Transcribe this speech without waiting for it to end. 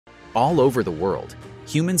All over the world,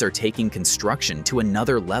 humans are taking construction to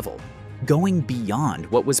another level, going beyond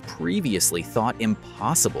what was previously thought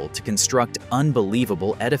impossible to construct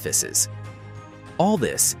unbelievable edifices. All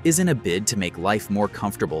this is in a bid to make life more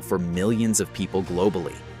comfortable for millions of people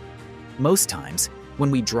globally. Most times, when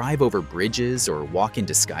we drive over bridges or walk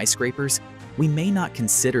into skyscrapers, we may not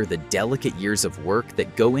consider the delicate years of work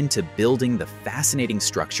that go into building the fascinating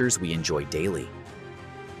structures we enjoy daily.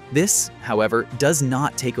 This, however, does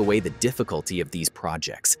not take away the difficulty of these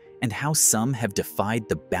projects and how some have defied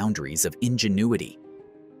the boundaries of ingenuity.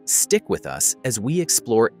 Stick with us as we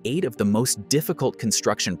explore 8 of the most difficult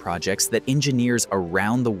construction projects that engineers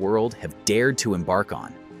around the world have dared to embark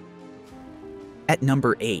on. At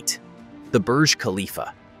number 8, the Burj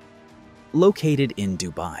Khalifa. Located in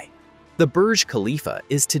Dubai, the Burj Khalifa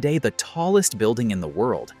is today the tallest building in the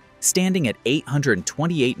world, standing at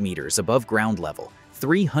 828 meters above ground level,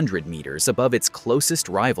 300 meters above its closest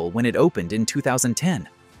rival when it opened in 2010.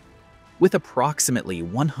 With approximately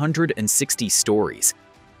 160 stories,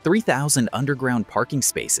 3,000 underground parking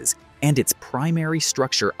spaces, and its primary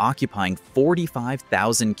structure occupying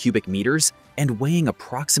 45,000 cubic meters and weighing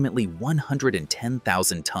approximately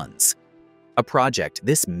 110,000 tons. A project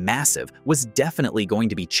this massive was definitely going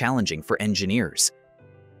to be challenging for engineers.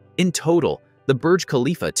 In total, the Burj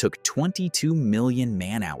Khalifa took 22 million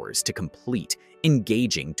man-hours to complete,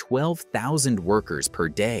 engaging 12,000 workers per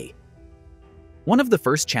day. One of the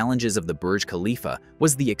first challenges of the Burj Khalifa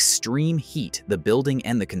was the extreme heat the building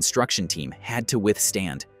and the construction team had to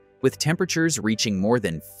withstand, with temperatures reaching more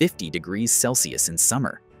than 50 degrees Celsius in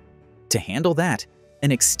summer. To handle that,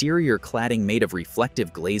 an exterior cladding made of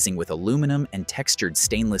reflective glazing with aluminum and textured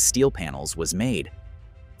stainless steel panels was made.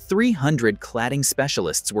 300 cladding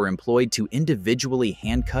specialists were employed to individually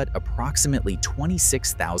hand-cut approximately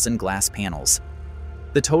 26,000 glass panels.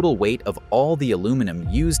 The total weight of all the aluminum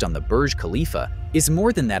used on the Burj Khalifa is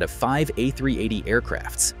more than that of 5 A380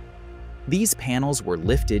 aircrafts. These panels were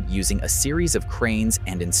lifted using a series of cranes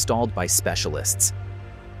and installed by specialists.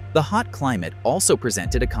 The hot climate also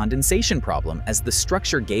presented a condensation problem as the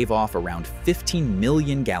structure gave off around 15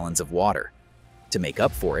 million gallons of water. To make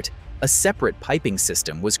up for it, a separate piping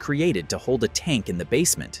system was created to hold a tank in the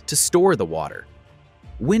basement to store the water.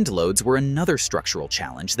 Wind loads were another structural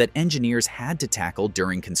challenge that engineers had to tackle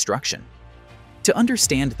during construction. To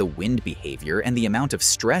understand the wind behavior and the amount of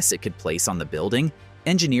stress it could place on the building,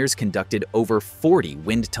 engineers conducted over 40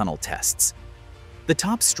 wind tunnel tests. The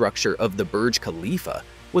top structure of the Burj Khalifa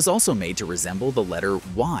was also made to resemble the letter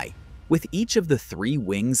Y, with each of the 3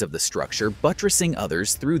 wings of the structure buttressing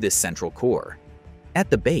others through this central core. At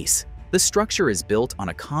the base, the structure is built on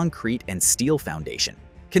a concrete and steel foundation,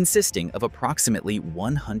 consisting of approximately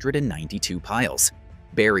 192 piles,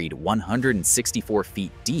 buried 164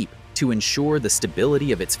 feet deep to ensure the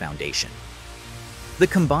stability of its foundation. The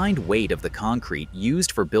combined weight of the concrete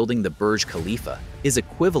used for building the Burj Khalifa is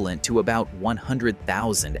equivalent to about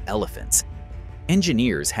 100,000 elephants.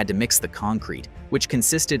 Engineers had to mix the concrete, which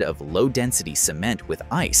consisted of low-density cement with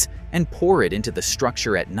ice, and pour it into the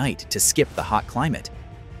structure at night to skip the hot climate.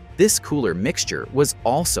 This cooler mixture was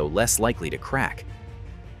also less likely to crack.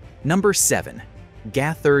 Number 7.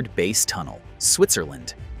 Gotthard Base Tunnel,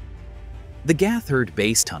 Switzerland. The Gotthard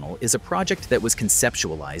Base Tunnel is a project that was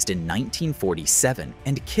conceptualized in 1947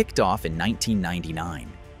 and kicked off in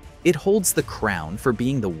 1999. It holds the crown for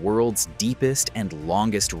being the world's deepest and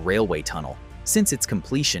longest railway tunnel since its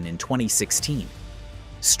completion in 2016.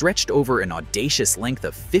 Stretched over an audacious length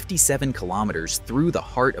of 57 kilometers through the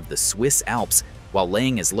heart of the Swiss Alps while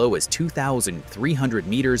laying as low as 2,300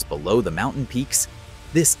 meters below the mountain peaks,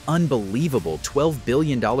 this unbelievable $12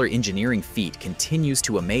 billion engineering feat continues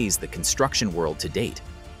to amaze the construction world to date.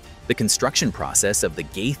 The construction process of the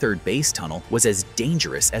Gotthard Base Tunnel was as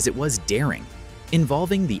dangerous as it was daring,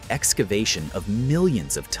 involving the excavation of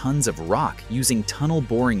millions of tons of rock using tunnel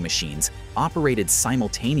boring machines operated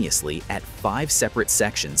simultaneously at 5 separate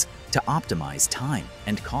sections to optimize time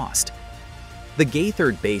and cost. The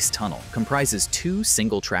Gotthard Base Tunnel comprises 2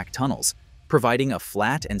 single-track tunnels, providing a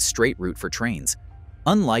flat and straight route for trains.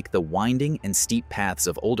 Unlike the winding and steep paths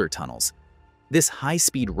of older tunnels, this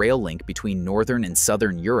high-speed rail link between northern and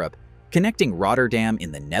southern Europe, connecting Rotterdam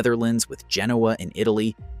in the Netherlands with Genoa in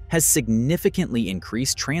Italy, has significantly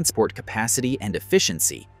increased transport capacity and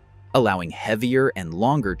efficiency, allowing heavier and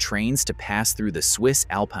longer trains to pass through the Swiss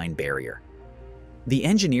Alpine barrier. The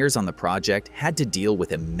engineers on the project had to deal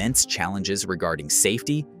with immense challenges regarding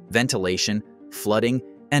safety, ventilation, flooding,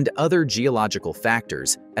 and other geological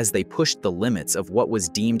factors as they pushed the limits of what was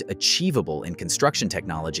deemed achievable in construction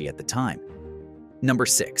technology at the time. Number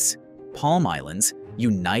 6. Palm Islands,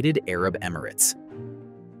 United Arab Emirates.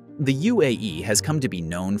 The UAE has come to be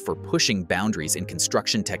known for pushing boundaries in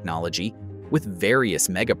construction technology with various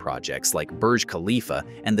megaprojects like Burj Khalifa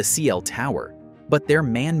and the CL Tower, but their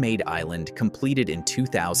man-made island, completed in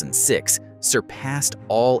 2006, surpassed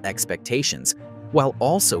all expectations while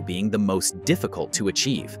also being the most difficult to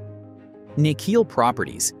achieve. Nikhil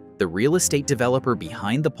Properties, the real estate developer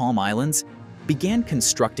behind the Palm Islands, began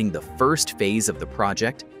constructing the first phase of the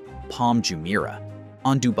project, Palm Jumeirah,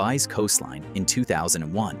 on Dubai's coastline in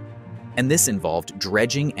 2001. And this involved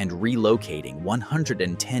dredging and relocating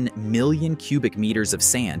 110 million cubic meters of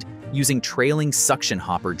sand using trailing suction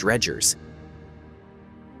hopper dredgers.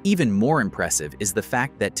 Even more impressive is the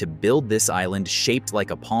fact that to build this island shaped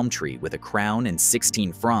like a palm tree with a crown and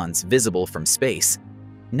 16 fronds visible from space,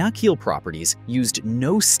 Nikhil Properties used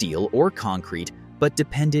no steel or concrete but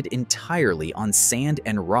depended entirely on sand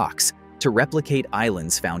and rocks to replicate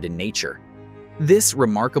islands found in nature. This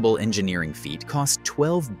remarkable engineering feat cost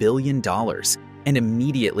 $12 billion and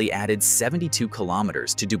immediately added 72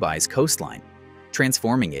 kilometers to Dubai's coastline,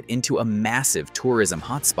 transforming it into a massive tourism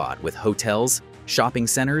hotspot with hotels, shopping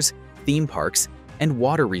centers, theme parks, and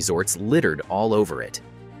water resorts littered all over it.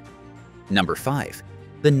 Number 5.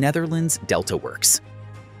 The Netherlands Delta Works.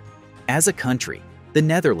 As a country, the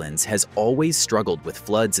Netherlands has always struggled with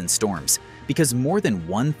floods and storms because more than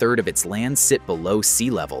 1/3 of its land sit below sea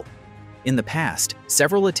level. In the past,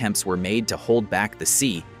 several attempts were made to hold back the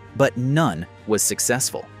sea, but none was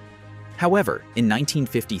successful. However, in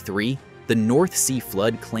 1953, the North Sea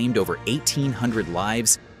flood claimed over 1,800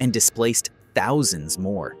 lives and displaced thousands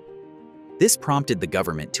more. This prompted the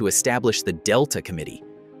government to establish the Delta Committee,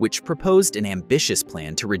 which proposed an ambitious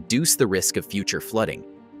plan to reduce the risk of future flooding.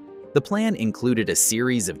 The plan included a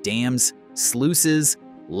series of dams, sluices,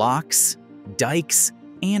 locks, dikes,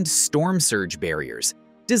 and storm surge barriers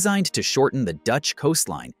designed to shorten the Dutch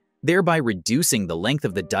coastline, thereby reducing the length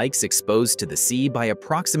of the dikes exposed to the sea by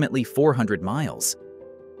approximately 400 miles.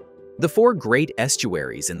 The 4 great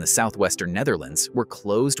estuaries in the southwestern Netherlands were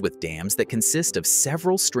closed with dams that consist of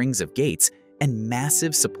several strings of gates and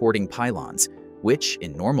massive supporting pylons, which,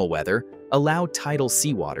 in normal weather, allow tidal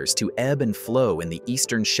seawaters to ebb and flow in the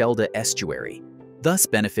eastern Schelde estuary, thus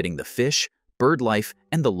benefiting the fish, bird life,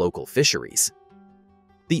 and the local fisheries.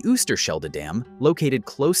 The Oosterschelde Dam, located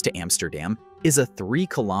close to Amsterdam, is a 3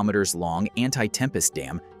 kilometers long anti-tempest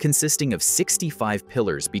dam consisting of 65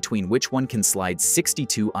 pillars between which one can slide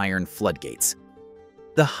 62 iron floodgates.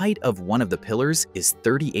 The height of one of the pillars is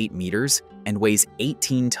 38 meters and weighs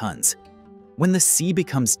 18 tons. When the sea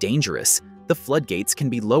becomes dangerous, the floodgates can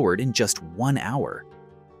be lowered in just 1 hour.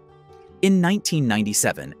 In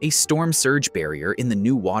 1997, a storm surge barrier in the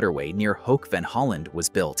new waterway near Hoek van Holland was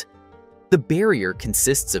built. The barrier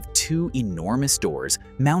consists of 2 enormous doors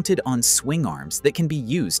mounted on swing arms that can be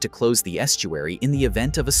used to close the estuary in the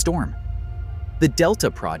event of a storm. The Delta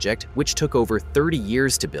project, which took over 30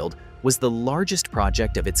 years to build, was the largest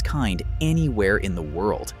project of its kind anywhere in the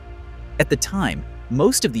world. At the time,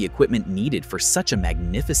 most of the equipment needed for such a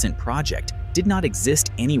magnificent project did not exist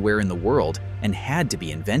anywhere in the world and had to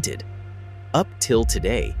be invented. Up till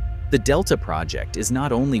today, the Delta project is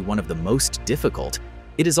not only one of the most difficult,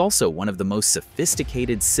 it is also one of the most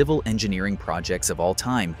sophisticated civil engineering projects of all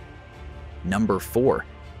time. Number 4.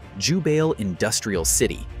 Jubail Industrial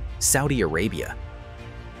City, Saudi Arabia.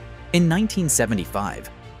 In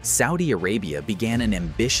 1975, Saudi Arabia began an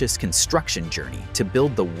ambitious construction journey to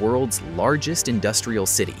build the world's largest industrial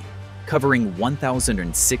city, covering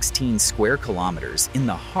 1,016 square kilometers in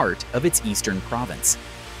the heart of its eastern province.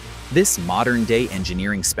 This modern-day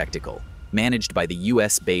engineering spectacle, managed by the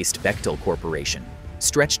US-based Bechtel Corporation,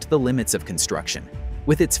 stretched the limits of construction,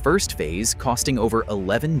 with its first phase costing over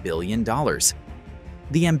 $11 billion.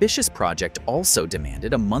 The ambitious project also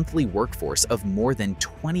demanded a monthly workforce of more than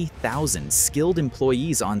 20,000 skilled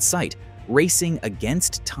employees on site, racing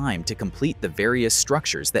against time to complete the various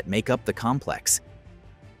structures that make up the complex.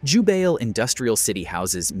 Jubail Industrial City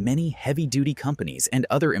houses many heavy-duty companies and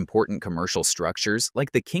other important commercial structures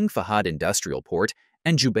like the King Fahd Industrial Port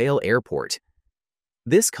and Jubail Airport.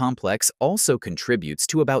 This complex also contributes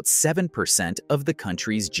to about 7% of the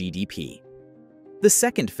country's GDP. The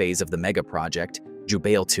second phase of the mega project,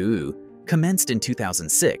 Jubail 2, commenced in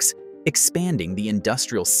 2006, expanding the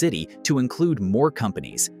industrial city to include more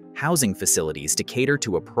companies, housing facilities to cater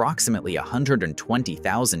to approximately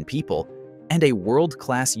 120,000 people, and a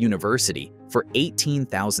world-class university for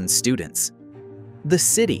 18,000 students. The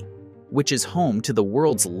city, which is home to the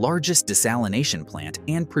world's largest desalination plant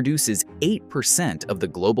and produces 8% of the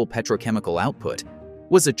global petrochemical output,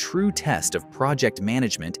 was a true test of project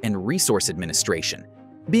management and resource administration,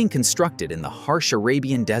 being constructed in the harsh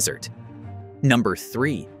Arabian desert. Number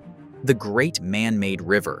 3. The Great Man-Made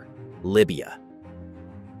River, Libya.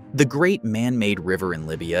 The Great Man-Made River in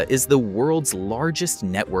Libya is the world's largest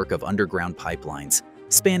network of underground pipelines,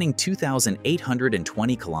 spanning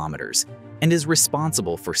 2,820 kilometers, and is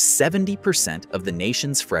responsible for 70% of the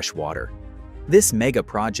nation's fresh water. This mega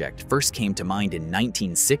project first came to mind in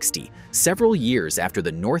 1960, several years after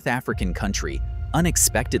the North African country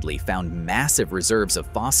unexpectedly found massive reserves of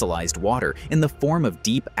fossilized water in the form of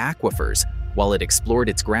deep aquifers while it explored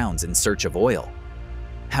its grounds in search of oil.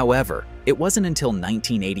 However, it wasn't until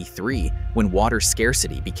 1983, when water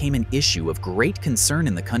scarcity became an issue of great concern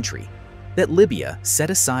in the country, that Libya set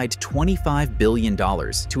aside $25 billion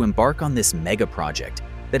to embark on this mega project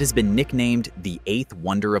that has been nicknamed the eighth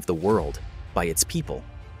wonder of the world by its people.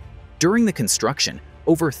 During the construction,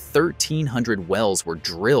 over 1,300 wells were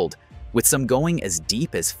drilled, with some going as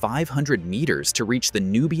deep as 500 meters to reach the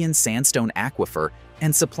Nubian sandstone aquifer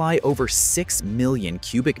and supply over 6 million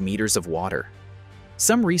cubic meters of water.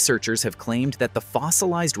 Some researchers have claimed that the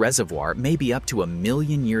fossilized reservoir may be up to 1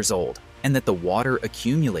 million years old, and that the water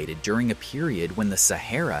accumulated during a period when the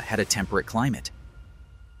Sahara had a temperate climate.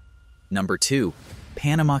 Number 2.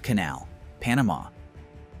 Panama Canal, Panama.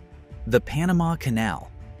 The Panama Canal,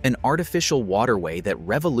 an artificial waterway that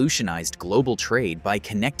revolutionized global trade by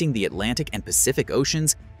connecting the Atlantic and Pacific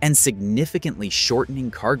Oceans and significantly shortening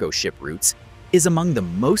cargo ship routes, is among the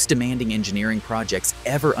most demanding engineering projects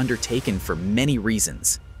ever undertaken for many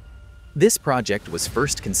reasons. This project was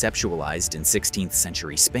first conceptualized in 16th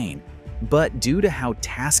century Spain, but due to how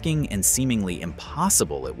tasking and seemingly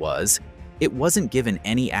impossible it wasn't given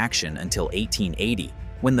any action until 1880,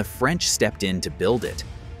 when the French stepped in to build it,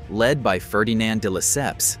 led by Ferdinand de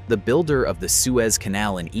Lesseps, the builder of the Suez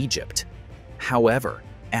Canal in Egypt. However,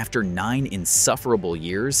 after 9 insufferable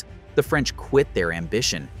years, the French quit their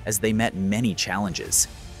ambition as they met many challenges,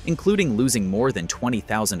 including losing more than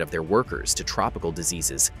 20,000 of their workers to tropical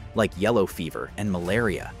diseases like yellow fever and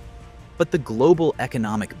malaria. But the global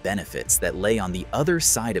economic benefits that lay on the other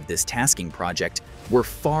side of this tasking project were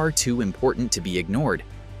far too important to be ignored,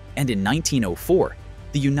 and in 1904,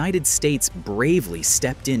 the United States bravely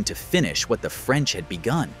stepped in to finish what the French had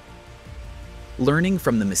begun. Learning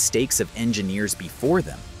from the mistakes of engineers before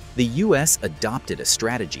them, the US adopted a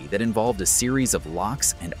strategy that involved a series of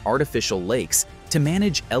locks and artificial lakes to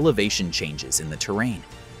manage elevation changes in the terrain.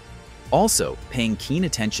 Also, paying keen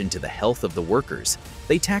attention to the health of the workers,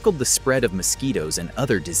 they tackled the spread of mosquitoes and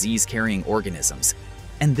other disease-carrying organisms,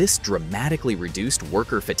 and this dramatically reduced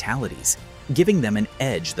worker fatalities, giving them an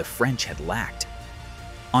edge the French had lacked.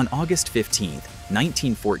 On August 15,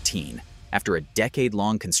 1914, after a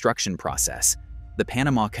decade-long construction process, the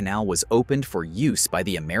Panama Canal was opened for use by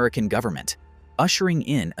the American government, ushering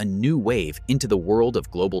in a new wave into the world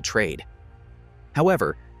of global trade.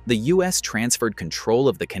 However, the US transferred control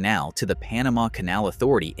of the canal to the Panama Canal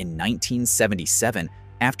Authority in 1977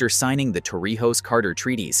 after signing the Torrijos-Carter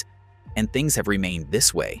treaties, and things have remained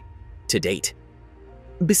this way to date.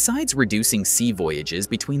 Besides reducing sea voyages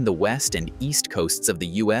between the west and east coasts of the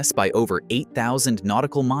US by over 8,000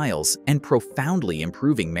 nautical miles and profoundly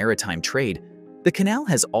improving maritime trade, the canal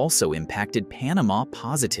has also impacted Panama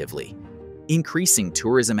positively, increasing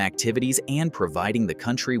tourism activities and providing the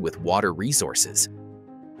country with water resources.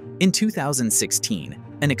 In 2016,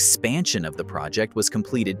 an expansion of the project was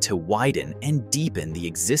completed to widen and deepen the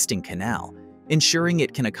existing canal, ensuring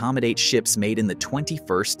it can accommodate ships made in the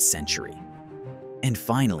 21st century. And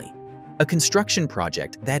finally, a construction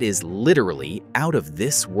project that is literally out of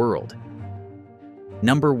this world.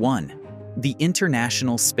 Number 1. The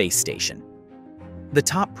International Space Station. The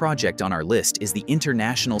top project on our list is the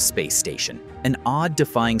International Space Station, an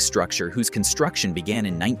odd-defying structure whose construction began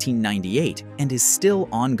in 1998 and is still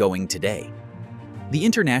ongoing today. The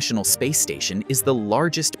International Space Station is the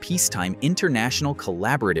largest peacetime international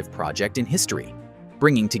collaborative project in history,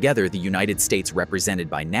 bringing together the United States represented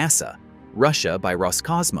by NASA, Russia by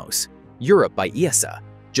Roscosmos, Europe by ESA,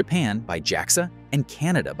 Japan by JAXA, and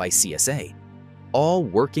Canada by CSA, all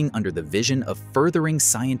working under the vision of furthering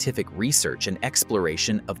scientific research and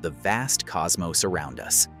exploration of the vast cosmos around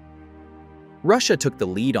us. Russia took the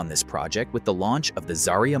lead on this project with the launch of the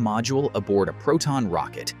Zarya module aboard a Proton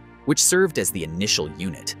rocket, which served as the initial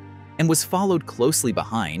unit, and was followed closely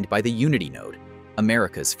behind by the Unity node,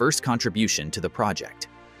 America's first contribution to the project.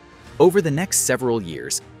 Over the next several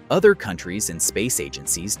years, other countries and space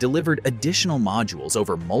agencies delivered additional modules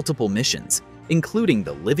over multiple missions, including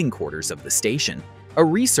the living quarters of the station, a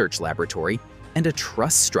research laboratory, and a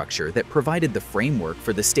truss structure that provided the framework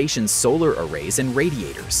for the station's solar arrays and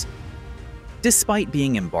radiators. Despite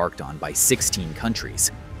being embarked on by 16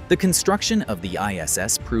 countries, the construction of the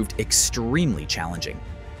ISS proved extremely challenging,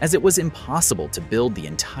 as it was impossible to build the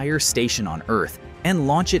entire station on Earth and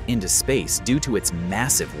launch it into space due to its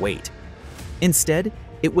massive weight. Instead,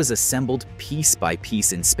 it was assembled piece by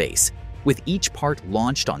piece in space, with each part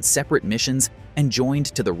launched on separate missions and joined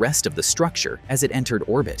to the rest of the structure as it entered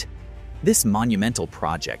orbit. This monumental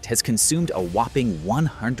project has consumed a whopping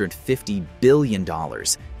 $150 billion,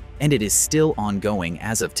 and it is still ongoing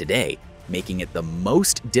as of today, making it the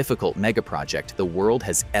most difficult megaproject the world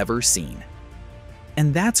has ever seen.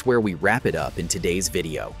 And that's where we wrap it up in today's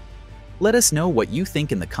video. Let us know what you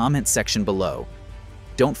think in the comments section below.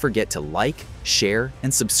 Don't forget to like, share,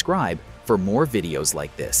 and subscribe for more videos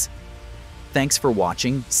like this. Thanks for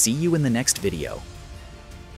watching. See you in the next video.